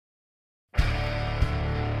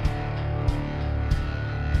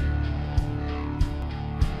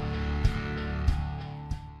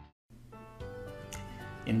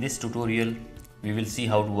In this tutorial, we will see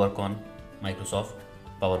how to work on Microsoft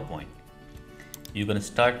PowerPoint. You can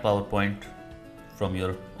start PowerPoint from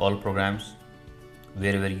your all programs,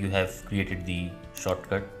 wherever you have created the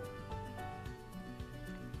shortcut.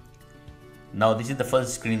 Now this is the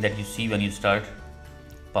first screen that you see when you start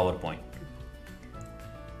PowerPoint.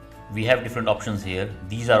 We have different options here.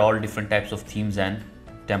 These are all different types of themes and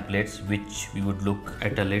templates which we would look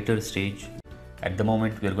at a later stage. At the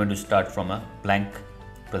moment we are going to start from a blank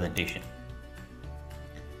presentation.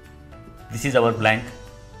 This is our blank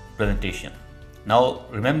presentation. Now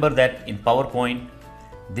remember that in PowerPoint,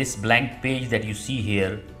 this blank page that you see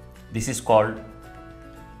here, this is called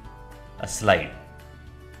a slide.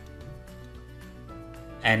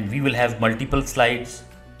 And we will have multiple slides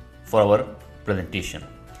for our presentation.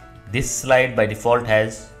 This slide by default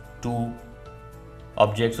has two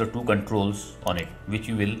objects or two controls on it, which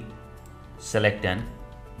you will select and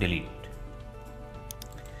delete.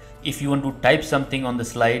 If you want to type something on the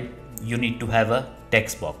slide, you need to have a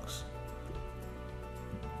text box.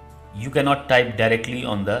 You cannot type directly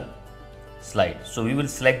on the slide. So we will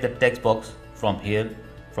select the text box from here,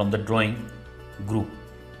 from the drawing group.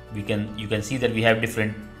 You can see that we have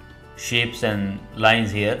different shapes and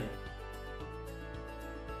lines here,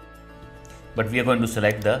 but we are going to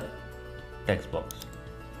select the text box,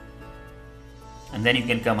 and then you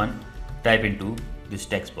can come and type into this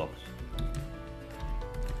text box.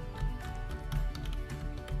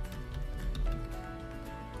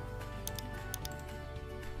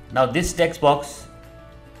 Now this text box,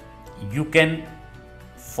 you can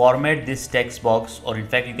format this text box, or in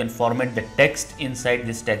fact you can format the text inside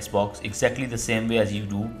this text box exactly the same way as you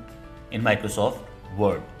do in Microsoft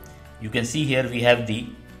Word. You can see here we have the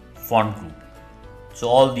font group. So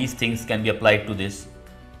all these things can be applied to this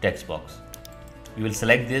text box. We will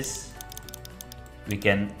select this. We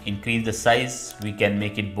can increase the size. We can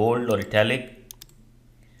make it bold or italic.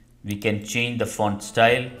 We can change the font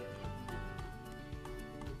style.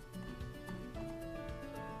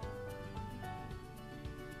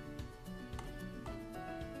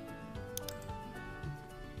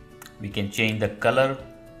 We can change the color.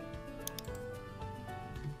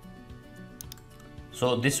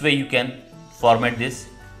 So this way you can format this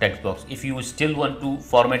text box. If you still want to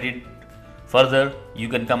format it further, you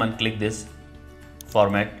can come and click this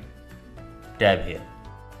format tab here.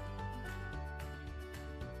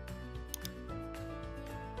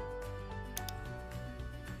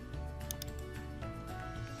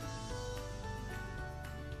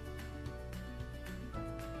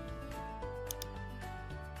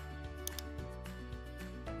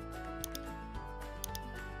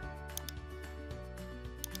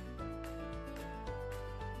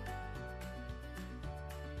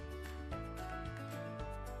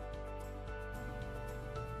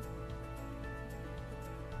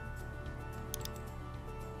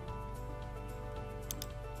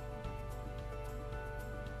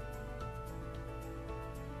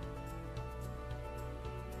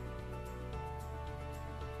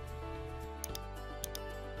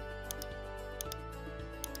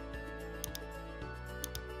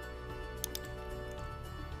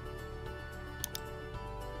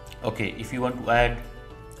 Okay, if you want to add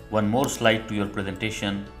one more slide to your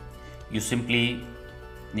presentation, you simply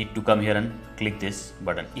need to come here and click this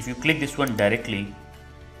button. If you click this one directly,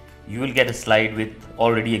 you will get a slide with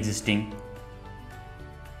already existing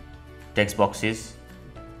text boxes.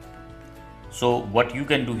 So what you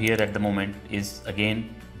can do here at the moment is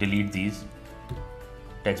again delete these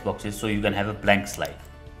text boxes so you can have a blank slide.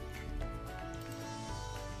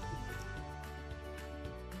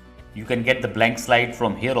 You can get the blank slide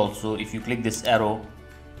from here also if you click this arrow,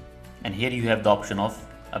 and here you have the option of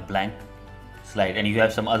a blank slide, and you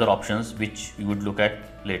have some other options which we would look at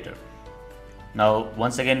later. Now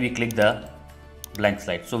once again we click the blank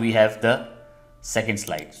slide, so we have the second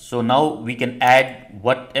slide. So now we can add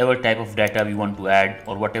whatever type of data we want to add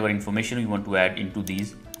or whatever information we want to add into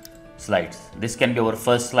these slides. This can be our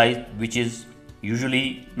first slide, which is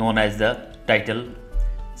usually known as the title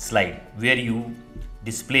slide, where you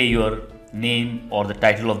display your name or the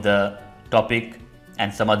title of the topic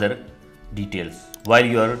and some other details, while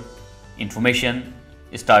your information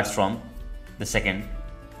starts from the second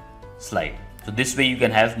slide. So this way you can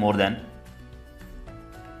have more than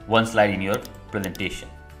one slide in your presentation.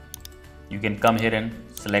 You can come here and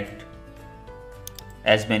select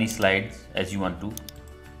as many slides as you want to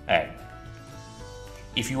add.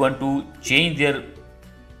 If you want to change their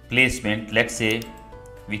placement, let's say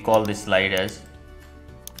we call this slide as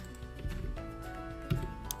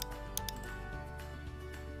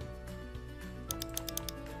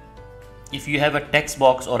If you have a text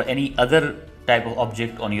box or any other type of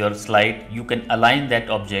object on your slide, you can align that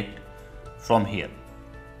object from here.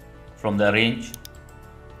 From the arrange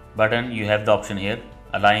button, you have the option here,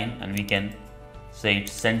 align, and we can say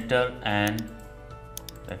it's center and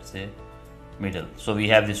let's say middle. So we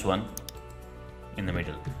have this one in the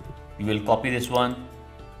middle. You will copy this one,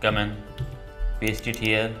 come and paste it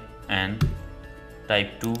here and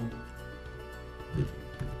type 2,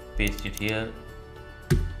 paste it here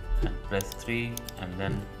and press 3, and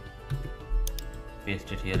then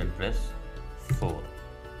paste it here and press 4.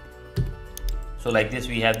 So like this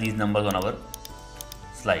we have these numbers on our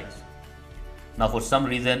slides. Now for some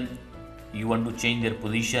reason you want to change their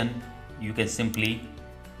position, you can simply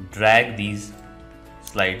drag these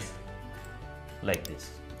slides like this,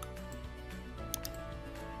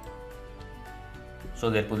 so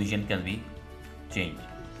their position can be changed.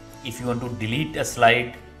 If you want to delete a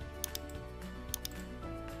slide,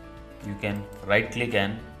 you can right click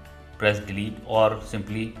and press delete, or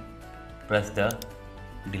simply press the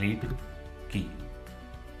delete key.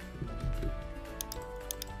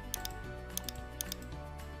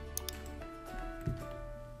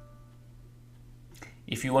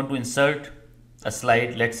 If you want to insert a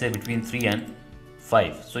slide, let's say between 3 and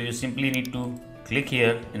 5, so you simply need to click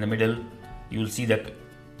here in the middle. You will see that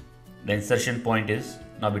the insertion point is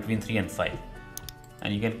now between 3 and 5,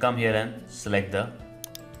 and you can come here and select the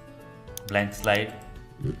blank slide.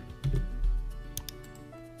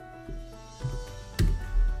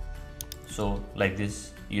 So like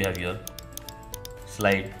this you have your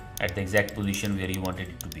slide at the exact position where you wanted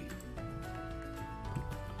it to be.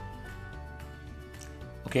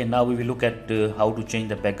 Okay, now we will look at how to change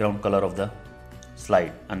the background color of the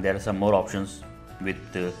slide, and there are some more options with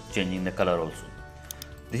changing the color also.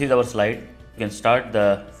 This is our slide. You can start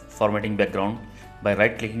the formatting background by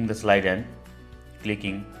right clicking the slide and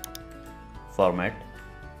clicking format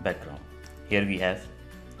background. Here we have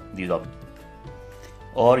these options.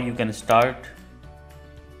 Or you can start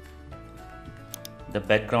the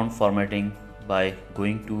background formatting by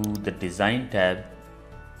going to the design tab,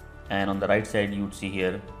 and on the right side you would see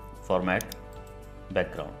here format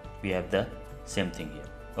background. We have the same thing here.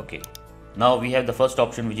 Okay, now we have the first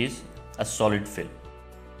option, which is a solid fill.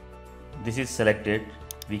 This is selected.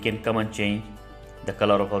 We can come and change the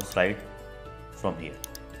color of our slide from here.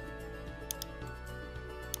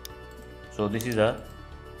 So this is a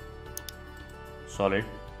solid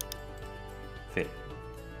fill.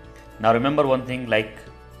 Now remember one thing, like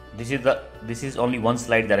this is only one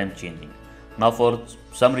slide that I'm changing. Now for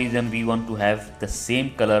some reason we want to have the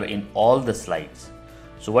same color in all the slides.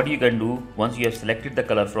 So what you can do, once you have selected the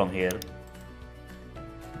color from here,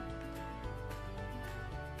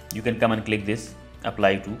 you can come and click this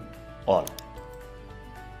apply to all.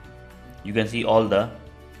 You can see all the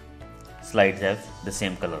slides have the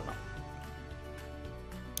same color now.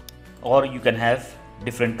 Or you can have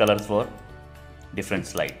different colors for different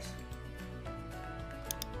slides.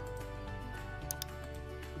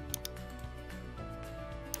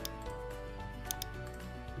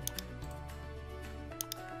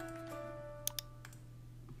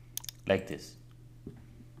 Like this.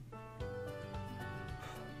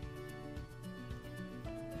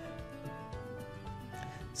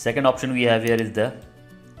 Second option we have here is the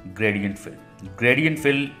gradient fill. Gradient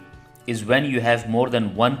fill is when you have more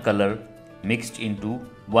than one color mixed into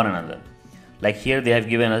one another. Like here they have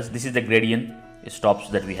given us, this is the gradient stops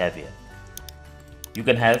that we have here. You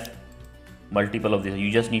can have multiple of these.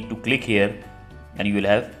 You just need to click here and you will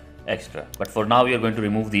have extra. But for now we are going to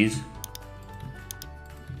remove these.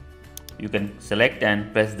 You can select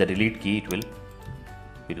and press the delete key, it will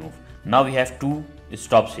be removed. Now we have two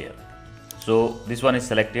stops here. So this one is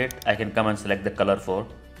selected. I can come and select the color for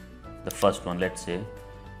the first one, let's say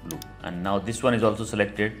blue. And now this one is also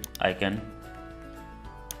selected.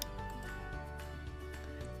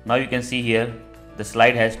 Now you can see here the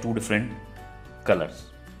slide has two different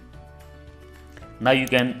colors. Now you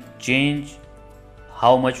can change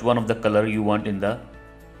how much one of the color you want in the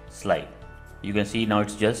slide. You can see now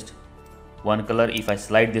it's just one color. If I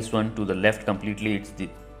slide this one to the left completely, it's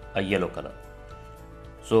a yellow color.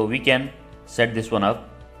 So we can set this one up.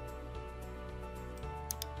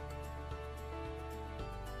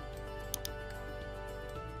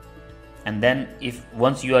 And then if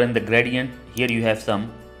once you are in the gradient, here you have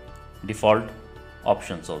some default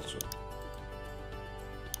options also.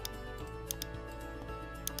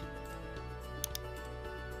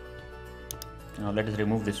 Now let us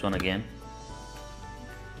remove this one again.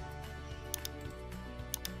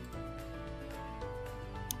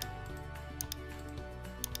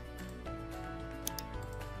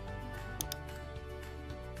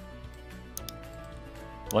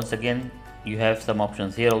 Once again you have some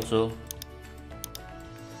options here also.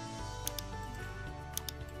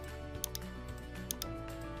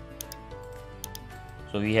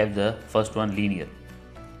 So we have the first one, linear.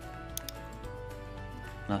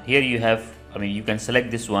 Now here you have, you can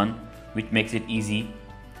select this one, which makes it easy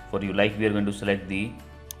for you. Like we are going to select the,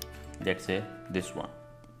 let's say this one,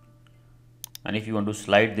 and if you want to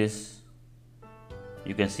slide this,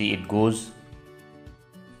 you can see it goes,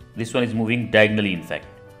 this one is moving diagonally in fact.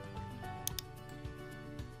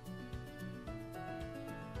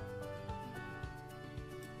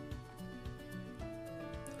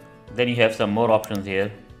 Then you have some more options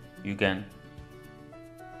here. You can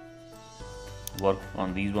work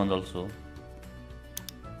on these ones also.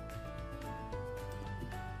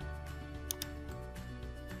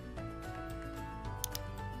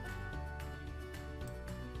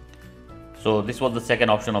 So this was the second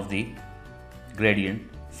option of the gradient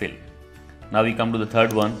fill. Now we come to the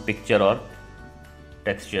third one, picture or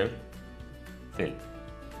texture fill.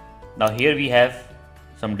 Now here we have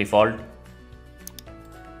some default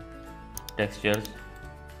textures.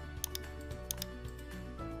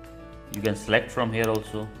 You can select from here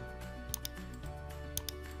also.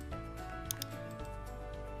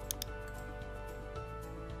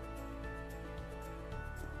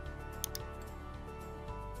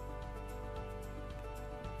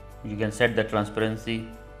 You can set the transparency.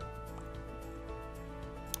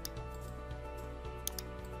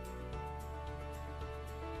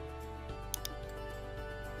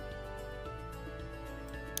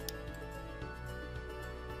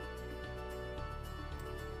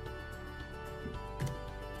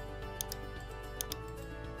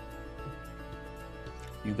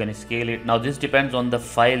 You can scale it. Now this depends on the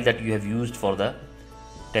file that you have used for the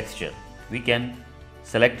texture. We can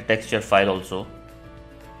select a texture file also.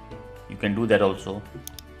 You can do that also.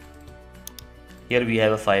 Here we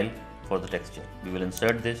have a file for the texture. We will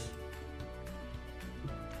insert this.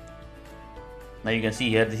 Now you can see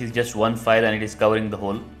here, this is just one file and it is covering the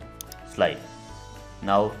whole slide.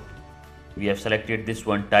 Now we have selected this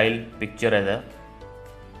one, tile picture as a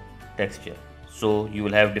texture. So you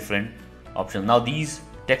will have different options. Now these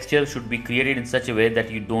textures should be created in such a way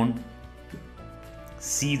that you don't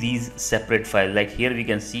see these separate files. Like here we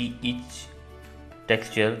can see each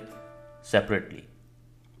texture separately.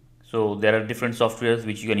 So there are different softwares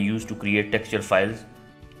which you can use to create texture files.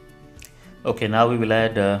 Okay, now we will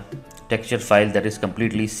add a texture file that is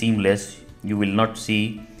completely seamless. You will not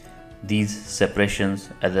see these separations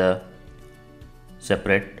as a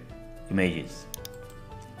separate images.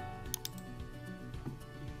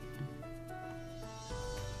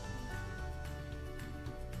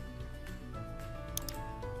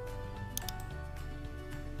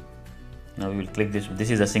 Now we will click this. This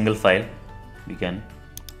is a single file. We can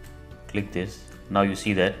click this. Now you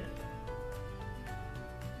see that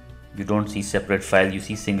you don't see separate file, you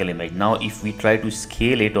see single image. Now if we try to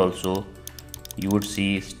scale it also, you would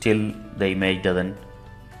see still the image doesn't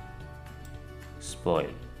spoil.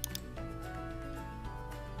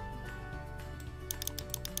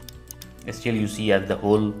 Still you see as the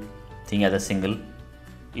whole thing as a single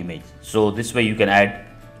image. So this way you can add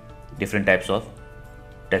different types of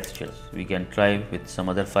textures. We can try with some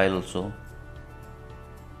other file also.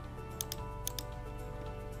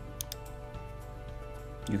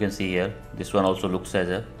 You can see here, this one also looks as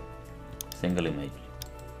a single image.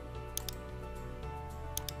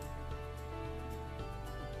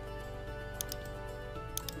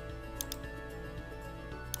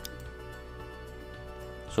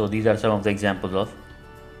 So these are some of the examples of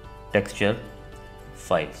texture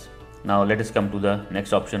files. Now let us come to the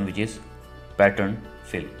next option, which is pattern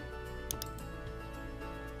fill.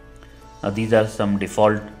 Now these are some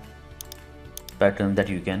default patterns that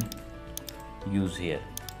you can use here.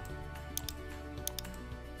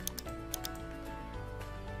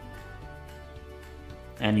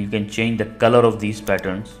 And you can change the color of these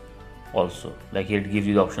patterns also. Like here it gives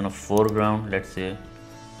you the option of foreground. Let's say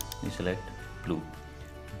we select blue,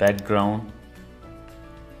 background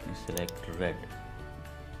we select red.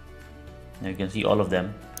 Now you can see all of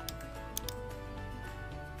them.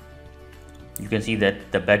 You can see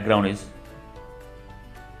that the background is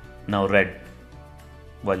now red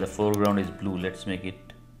while the foreground is blue. Let's make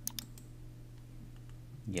it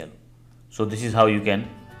yellow. So this is how you can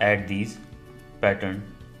add these pattern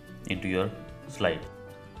into your slide.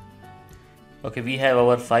 Okay, we have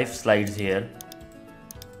our 5 slides here.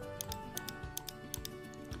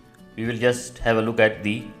 We will just have a look at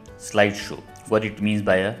the slideshow, what it means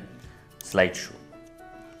by a slideshow.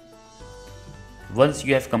 Once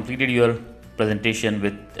you have completed your presentation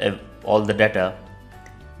with all the data,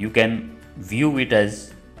 you can view it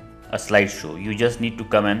as a slideshow. You just need to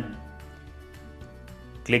come and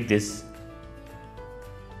click this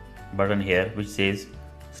button here which says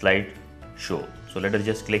slideshow. So let us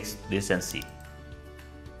just click this and see.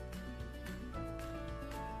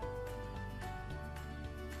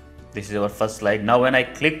 This is our first slide. Now when I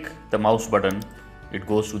click the mouse button, it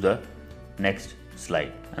goes to the next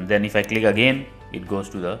slide, and then if I click again, it goes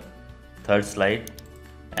to the third slide,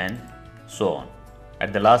 and so on.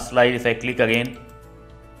 At the last slide, if I click again,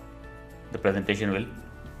 the presentation will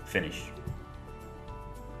finish.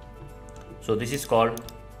 So this is called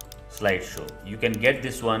slideshow. You can get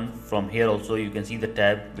this one from here also. You can see the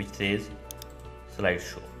tab which says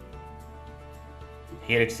slideshow.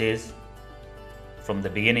 Here it says from the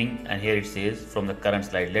beginning, and here it says from the current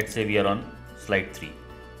slide. Let's say we are on slide 3.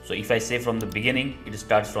 So if I say from the beginning, it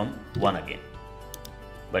starts from 1 again.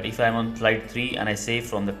 But if I am on slide 3 and I say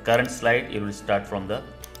from the current slide, it will start from that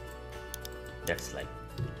slide.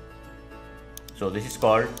 So this is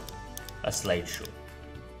called a slideshow.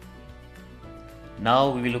 Now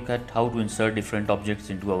we will look at how to insert different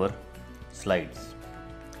objects into our slides.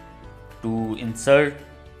 To insert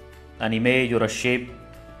an image or a shape,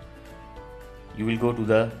 you will go to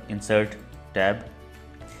the Insert tab.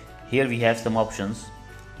 Here we have some options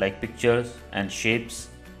like pictures and shapes.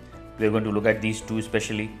 We are going to look at these two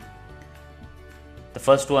especially. The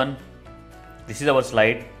first one, this is our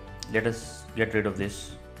slide. Let us get rid of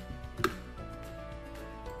this.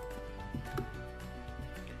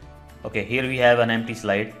 Okay, here we have an empty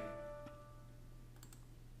slide.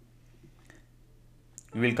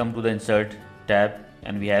 We will come to the Insert tab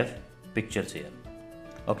and we have pictures here.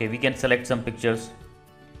 Okay, we can select some pictures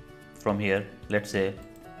from here. Let's say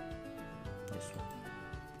this one.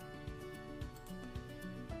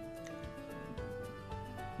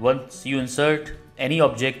 Once you insert any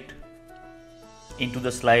object into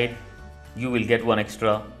the slide, you will get one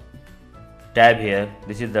extra tab here.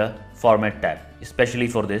 This is the Format tab, especially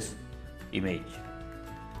for this image.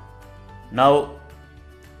 Now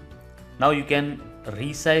you can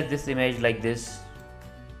resize this image like this.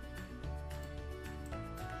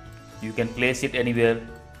 You can place it anywhere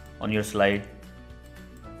on your slide,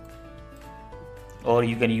 or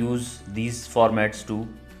you can use these formats to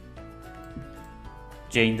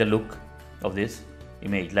change the look of this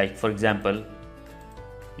image. Like for example,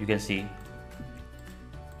 you can see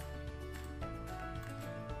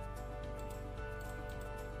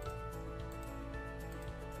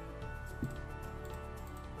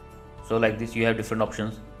so like this. You have different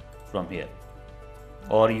options from here,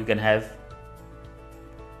 or you can have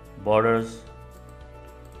borders,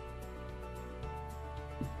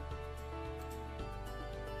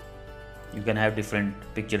 you can have different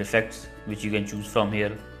picture effects which you can choose from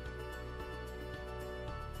here.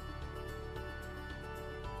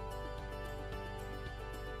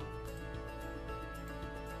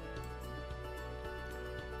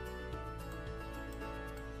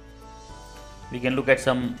 We can look at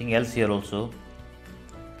something else here also.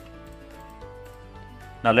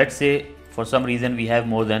 Now let's say for some reason we have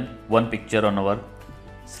more than one picture on our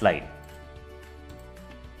slide.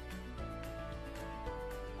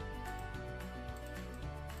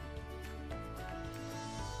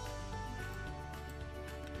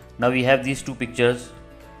 Now we have these two pictures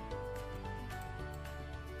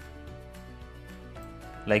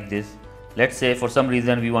like this. Let's say for some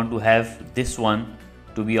reason we want to have this one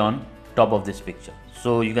to be on top of this picture.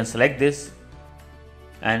 So you can select this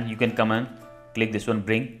and you can come and click this one,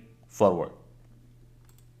 bring forward,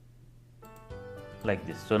 like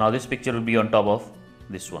this. So now this picture will be on top of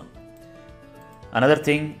this one. Another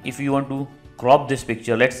thing, if you want to crop this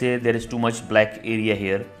picture, let's say there is too much black area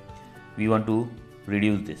here, we want to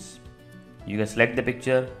reduce this. You can select the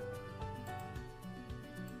picture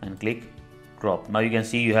and click crop. Now you can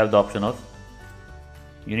see you have the option of,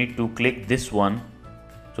 you need to click this one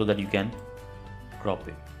so that you can crop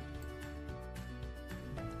it.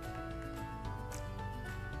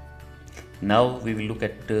 Now we will look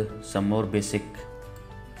at some more basic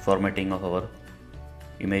formatting of our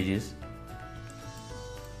images.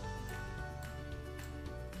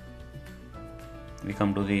 We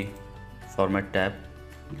come to the Format tab,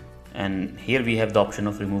 and here we have the option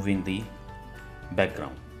of removing the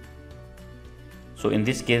background. So in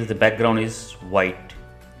this case the background is white.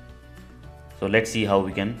 So let's see how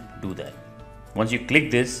we can do that. Once you click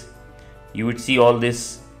this, you would see all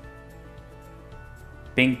this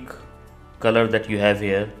pink color that you have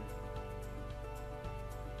here.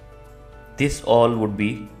 This all would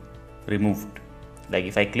be removed. Like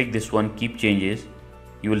if I click this one, keep changes,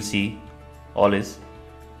 you will see all is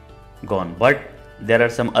gone. But there are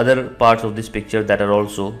some other parts of this picture that are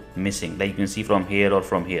also missing, like you can see from here or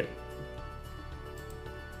from here.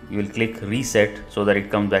 you will click reset so that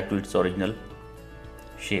it comes back to its original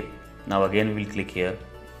shape. Now again we will click here.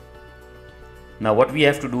 Now what we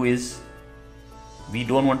have to do is, we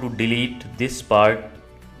don't want to delete this part,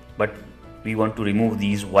 but we want to remove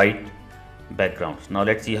these white backgrounds. Now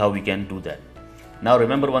let's see how we can do that. Now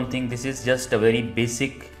remember one thing, this is just a very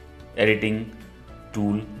basic editing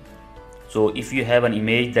tool. So if you have an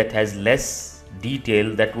image that has less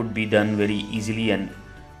detail, that would be done very easily and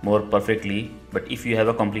more perfectly. But if you have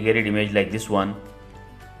a complicated image like this one,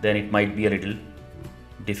 then it might be a little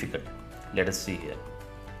difficult. Let us see here.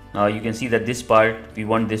 Now you can see that this part, we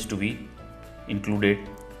want this to be included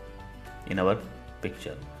in our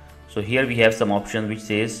picture. So here we have some options which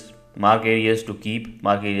says mark areas to keep,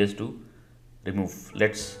 mark areas to remove.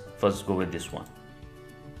 Let's first go with this one.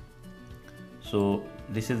 So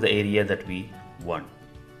this is the area that we want.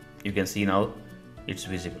 You can see now it's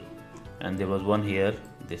visible, and there was one here,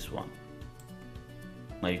 this one.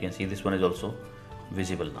 Now you can see this one is also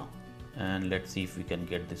visible now, and let's see if we can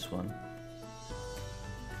get this one.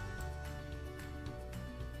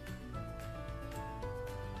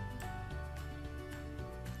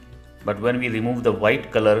 But when we remove the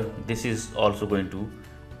white color, this is also going to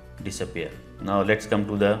disappear. Now let's come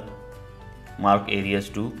to the mark areas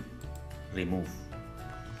to remove.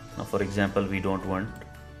 Now for example, we don't want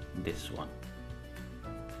this one.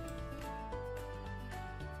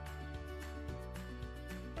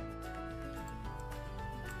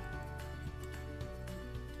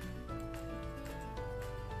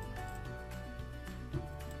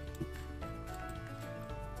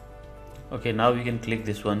 Okay, now we can click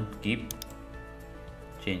this one, keep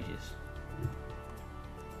changes.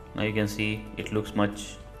 Now you can see it looks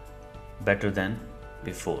much better than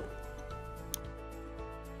before.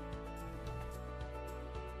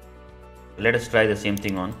 Let us try the same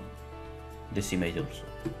thing on this image also.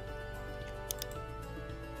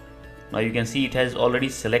 Now you can see it has already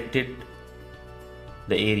selected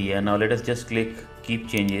the area. Now let us just click keep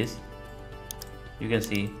changes. You can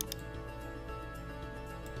see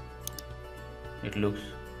it looks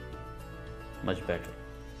much better.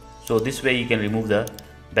 So this way you can remove the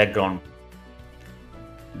background.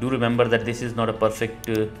 Do remember that this is not a perfect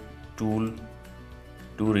tool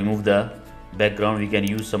to remove the background. We can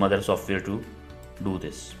use some other software to do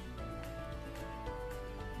this.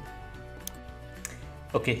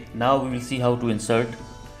 Okay, now we will see how to insert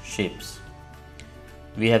shapes.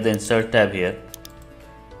 We have the insert tab here.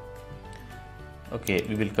 Okay,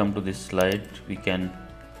 we will come to this slide. We can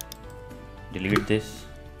delete this.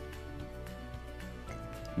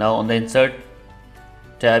 Now on the insert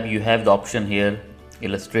tab, you have the option here,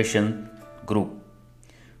 illustration group.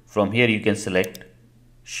 From here you can select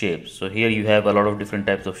shapes. So here you have a lot of different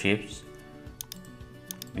types of shapes.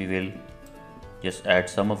 We will just add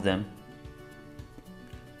some of them.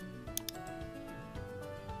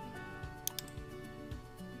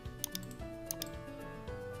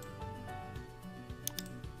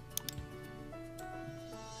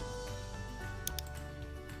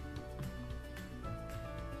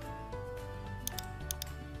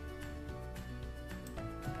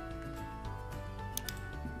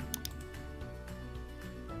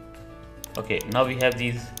 Okay, now we have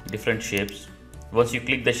these different shapes. Once you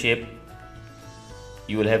click the shape,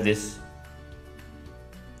 you will have this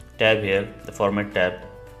tab here, the format tab.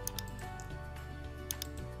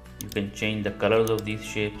 You can change the colors of these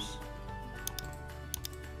shapes.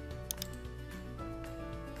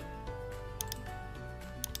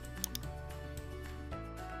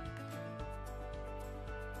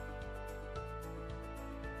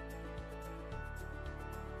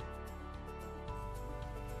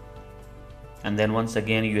 And then once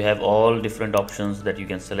again you have all different options that you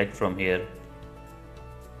can select from here.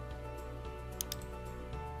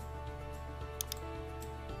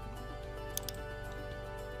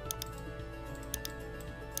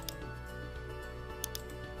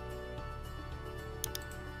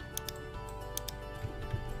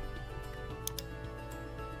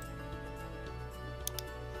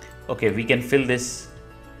 Okay, we can fill this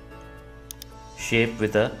shape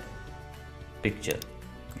with a picture.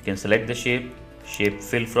 You can select the shape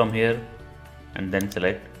fill from here, and then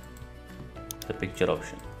select the picture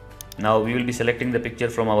option. Now we will be selecting the picture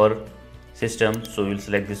from our system, so we will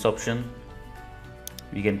select this option.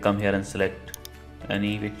 We can come here and select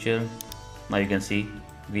any picture. Now you can see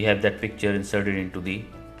we have that picture inserted into the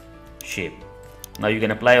shape. Now you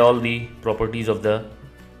can apply all the properties of the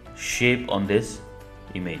shape on this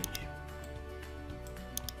image.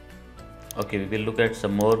 Okay, we will look at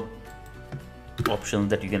some more options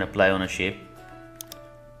that you can apply on a shape.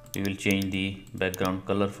 We will change the background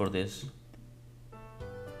color for this.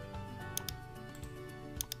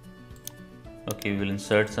 Okay, we will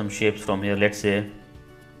insert some shapes from here. Let's say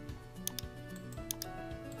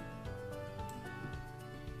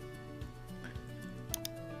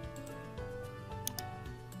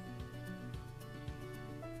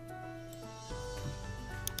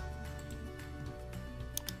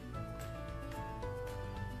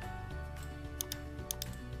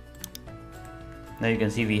now you can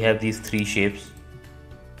see we have these three shapes.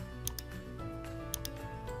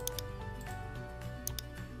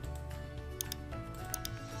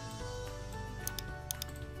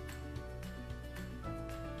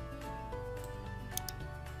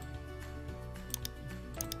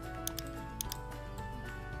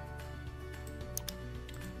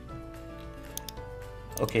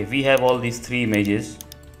 Okay, we have all these three images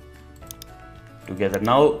together.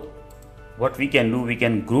 Now what we can do, we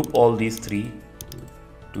can group all these three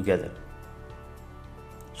together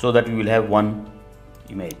so that we will have one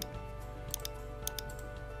image.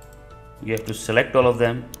 You have to select all of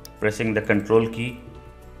them pressing the control key,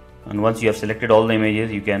 and once you have selected all the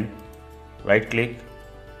images, you can right click,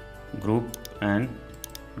 group and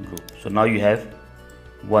group. So now you have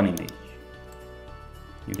one image.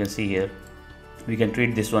 You can see here we can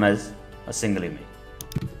treat this one as a single image.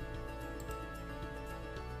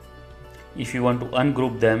 If you want to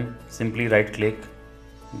ungroup them, simply right click,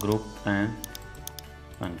 group and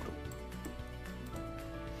ungroup.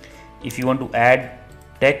 If you want to add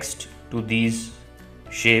text to these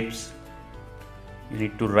shapes, you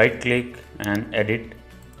need to right click and edit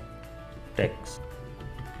text.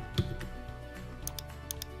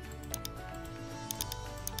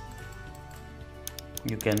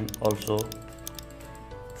 You can also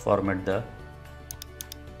format the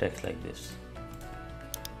text like this.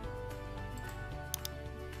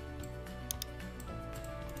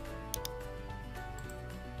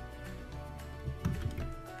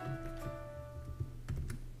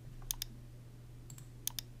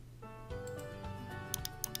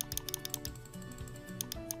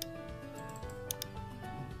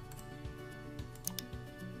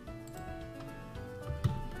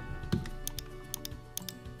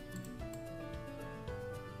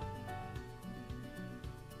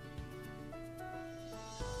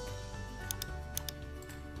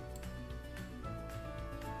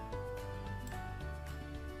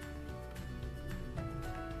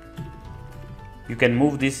 You can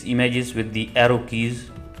move these images with the arrow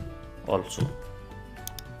keys also.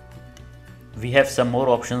 We have some more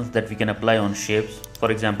options that we can apply on shapes.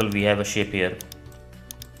 For example, we have a shape here.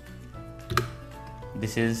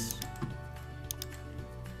 This is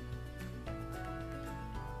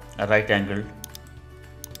a right angled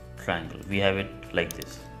triangle. We have it like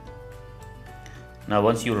this. Now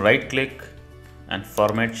once you right click and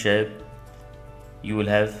format shape, you will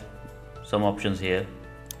have some options here.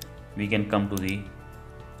 We can come to the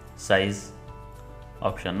size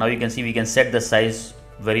option. Now you can see we can set the size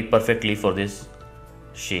very perfectly for this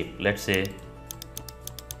shape. Let's say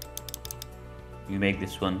we make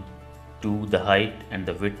this one 2, the height and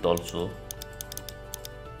the width also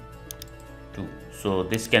 2. So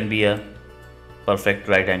this can be a perfect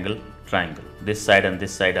right angle triangle. This side and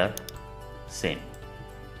this side are same.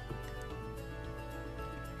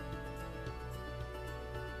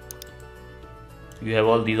 You have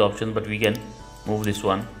all these options, but we can move this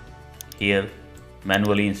one here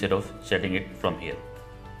manually instead of setting it from here.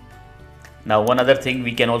 Now one other thing,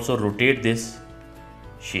 we can also rotate this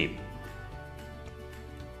shape.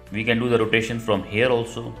 We can do the rotation from here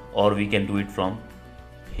also, or we can do it from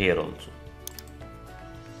here also.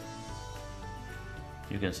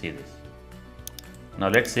 You can see this. Now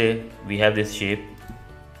let's say we have this shape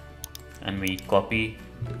and we copy.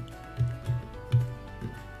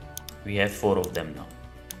 We have 4 of them now.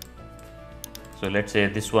 So let's say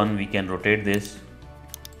this one, we can rotate this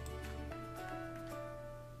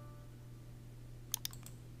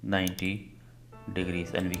 90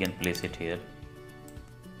 degrees and we can place it here.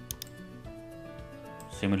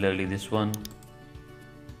 Similarly this one.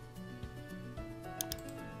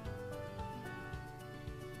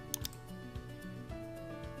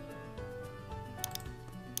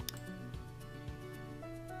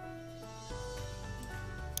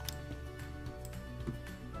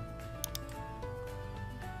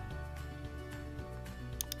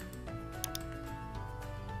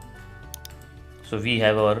 So we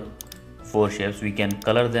have our 4 shapes. We can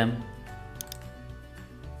color them.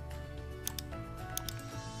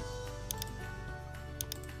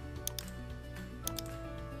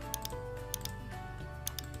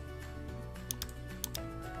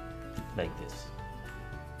 Like this.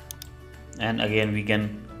 And again we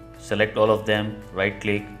can select all of them, right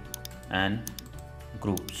click and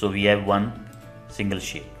group. So we have one single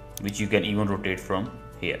shape. which you can even rotate from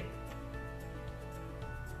here.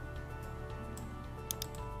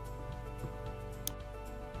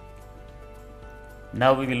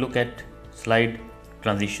 Now we will look at slide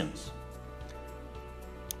transitions.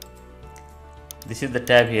 This is the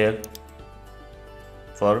tab here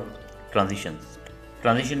for transitions.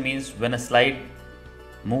 Transition means when a slide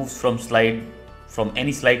moves from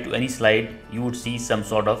any slide to any slide, you would see some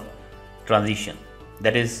sort of transition,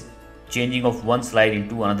 that is changing of one slide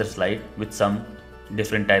into another slide with some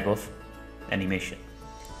different type of animation.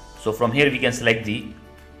 So from here we can select the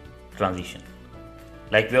transition.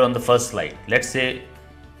 Like we are on the first slide, let's say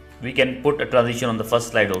we can put a transition on the first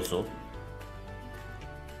slide also.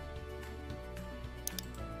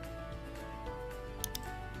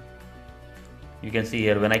 You can see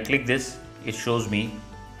here when I click this, it shows me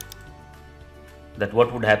that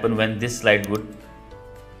what would happen when this slide would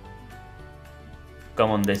come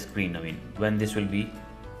on the screen. I mean, when this will be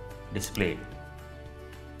displayed.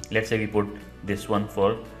 Let's say we put this one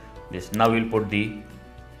for this. Now we'll put the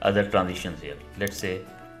other transitions here. Let's say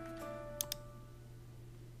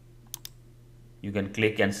you can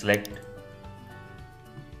click and select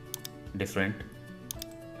different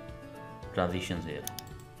transitions here.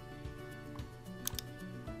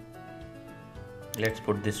 Let's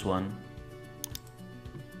put this one,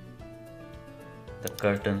 the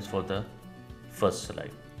curtains for the first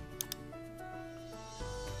slide.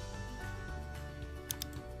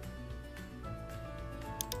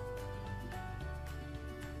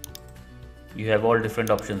 You have all different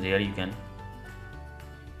options here, you can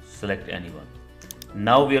select any one.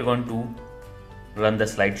 Now we are going to run the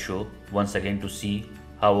slideshow once again to see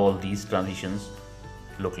how all these transitions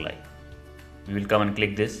look like. We will come and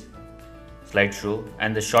click this slideshow,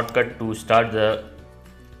 and the shortcut to start the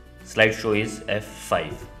slideshow is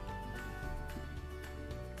F5.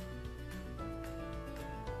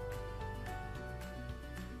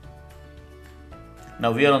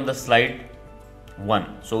 Now we are on the slide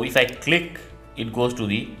 1. So if I click, it goes to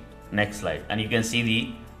the next slide, and you can see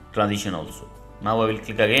the transition also. Now I will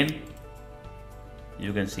click again.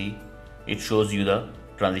 You can see it shows you the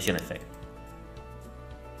transition effect.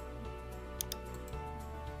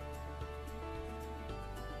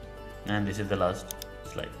 And this is the last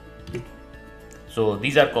slide. So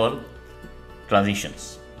these are called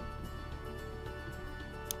transitions.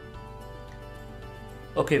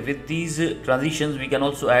 Okay, with these transitions we can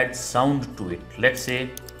also add sound to it. Let's say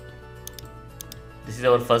this is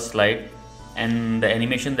our first slide, and the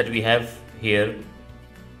animation that we have here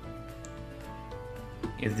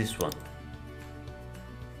is this one.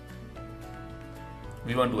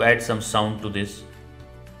 We want to add some sound to this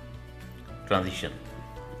transition.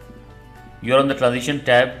 You are on the transition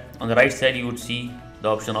tab. On the right side you would see the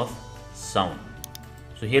option of sound.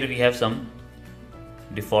 So here we have some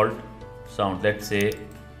default sound. Let's say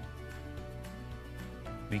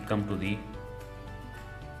we come to the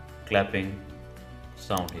clapping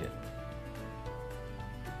sound here.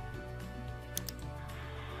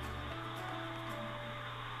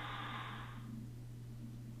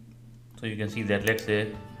 So you can see that, let's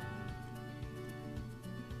say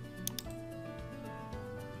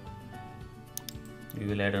we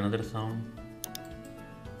will add another sound.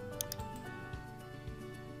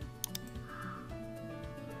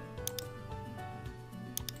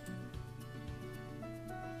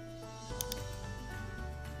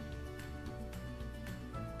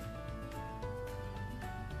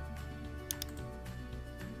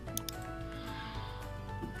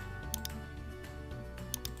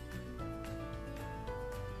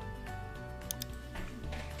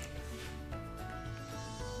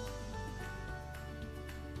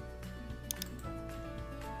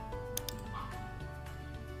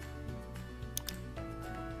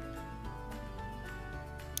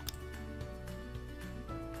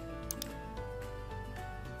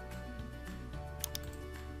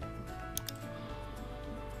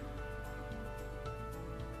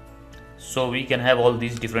 So we can have all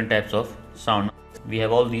these different types of sound. We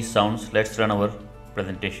have all these sounds. Let's run our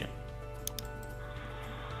presentation.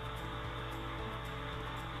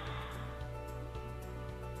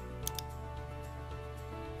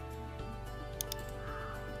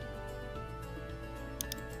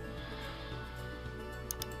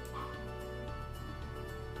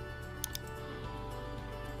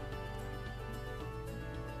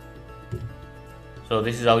 So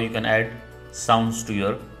this is how you can add sounds to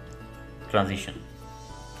your transition.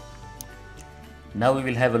 Now we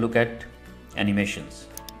will have a look at animations.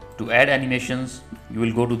 To add animations, you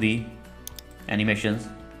will go to the animations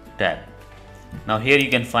tab. Now here you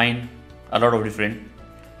can find a lot of different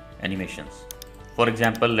animations. For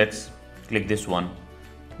example, let's click this one.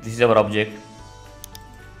 This is our object.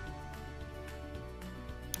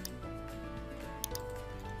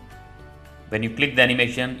 When you click the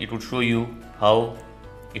animation, it would show you how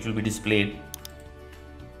it will be displayed.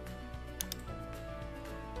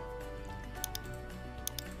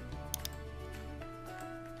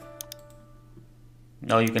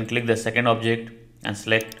 Now you can click the second object and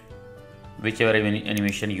select whichever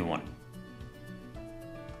animation you want.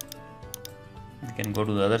 You can go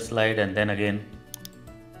to the other slide and then again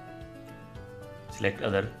select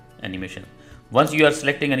other animation. Once you are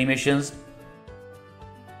selecting animations,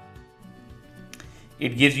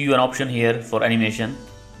 it gives you an option here for animation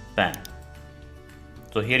pan.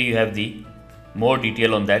 So here you have the more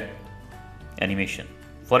detail on that animation.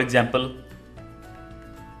 For example,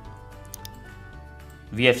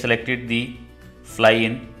 we have selected the fly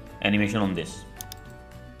in animation on this.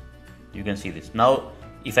 You can see this. Now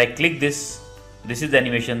if I click this, this is the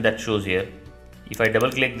animation that shows here. If I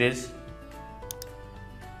double click this,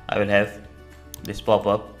 I will have this pop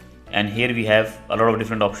up, and here we have a lot of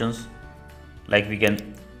different options. Like we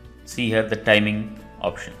can see here the timing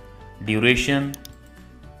option, duration,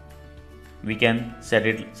 we can set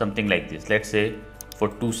it something like this, let's say for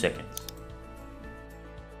 2 seconds.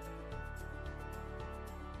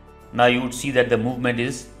 Now you would see that the movement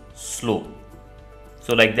is slow.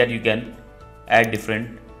 So like that you can add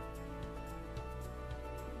different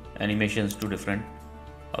animations to different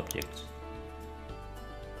objects.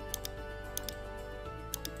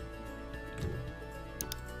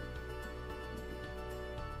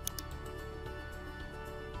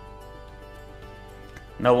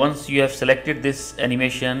 Now once you have selected this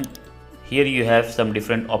animation, here you have some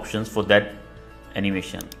different options for that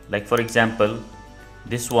animation. Like for example,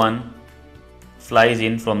 this one flies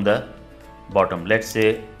in from the bottom. Let's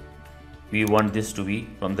say we want this to be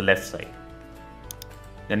from the left side.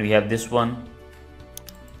 Then we have this one.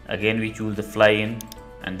 Again we choose the fly in,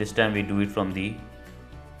 and this time we do it from the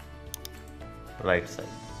right side.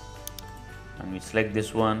 And we select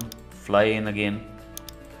this one, fly in again.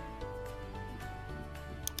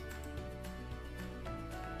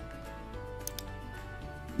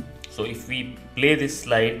 So if we play this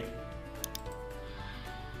slide,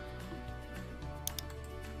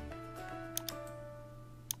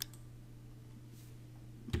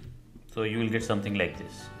 so you will get something like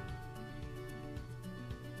this.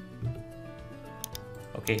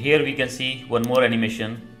 Okay, here we can see one more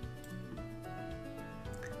animation.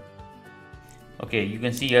 Okay, you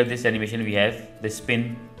can see here this animation we have the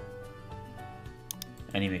spin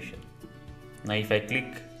animation. Now if I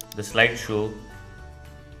click the slideshow,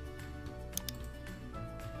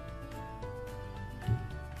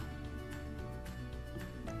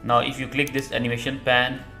 now if you click this animation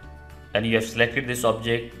pan and you have selected this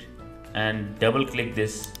object and double click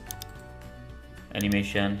this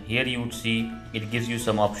animation, here you would see it gives you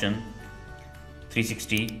some option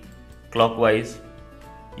 360 clockwise.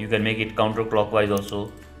 You can make it counterclockwise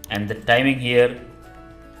also, and the timing here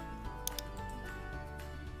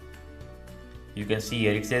you can see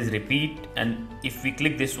here it says repeat, and if we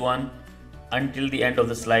click this one until the end of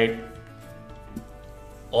the slide,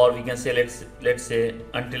 or we can say let's say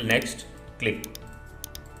until next click.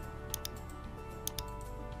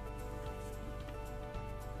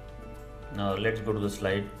 Now let's go to the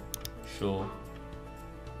slide show.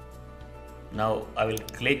 Now I will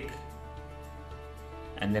click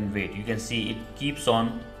and then wait. You can see it keeps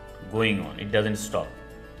on going on, it doesn't stop.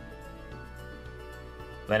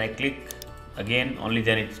 When I click again, only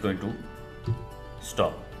then it's going to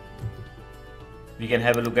stop. We can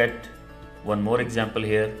have a look at one more example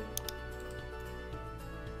here.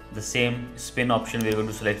 The same spin option we're going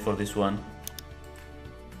to select for this one.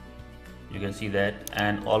 You can see that,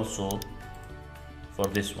 and also for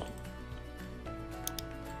this one.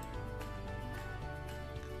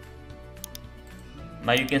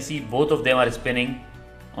 Now you can see both of them are spinning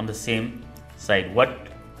on the same side. What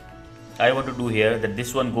I want to do here, that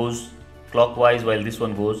this one goes clockwise while this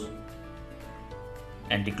one goes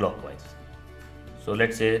anti-clockwise. So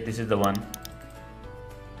let's say this is the one,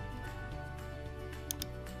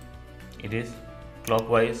 it is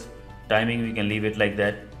clockwise. Timing we can leave it like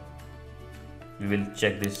that, we will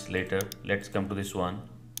check this later. Let's come to this one,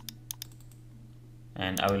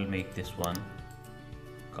 and I will make this one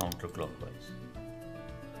counterclockwise.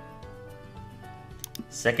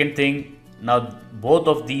 Second thing, now both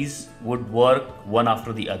of these would work one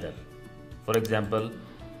after the other. For example,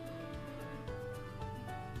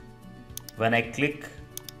 when I click,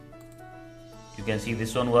 you can see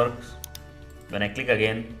this one works. When I click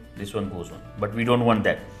again, this one goes on. But we don't want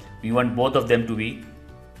that. We want both of them to be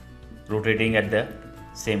rotating at the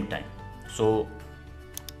same time. So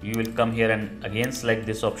you will come here and again select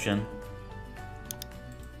this option.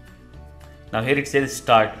 Now here it says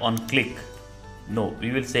start on click. No,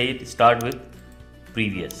 we will say it start with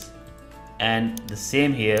previous, and the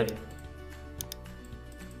same here.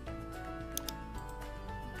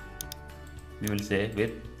 We will say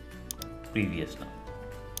with previous now.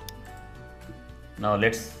 Now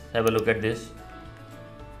let's have a look at this.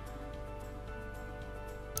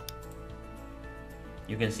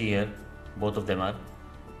 You can see here both of them are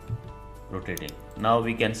rotating. Now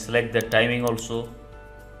we can select the timing also.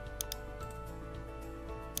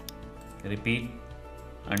 Repeat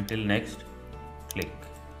until next click,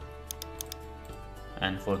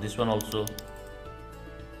 and for this one also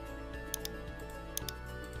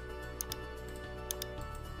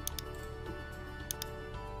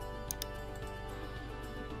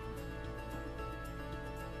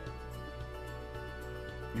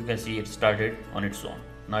you can see it started on its own.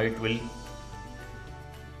 Now it will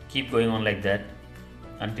keep going on like that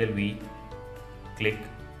until we click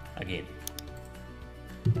again.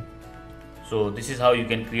 So this is how you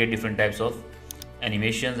can create different types of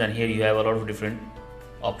animations, and here you have a lot of different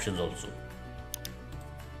options also.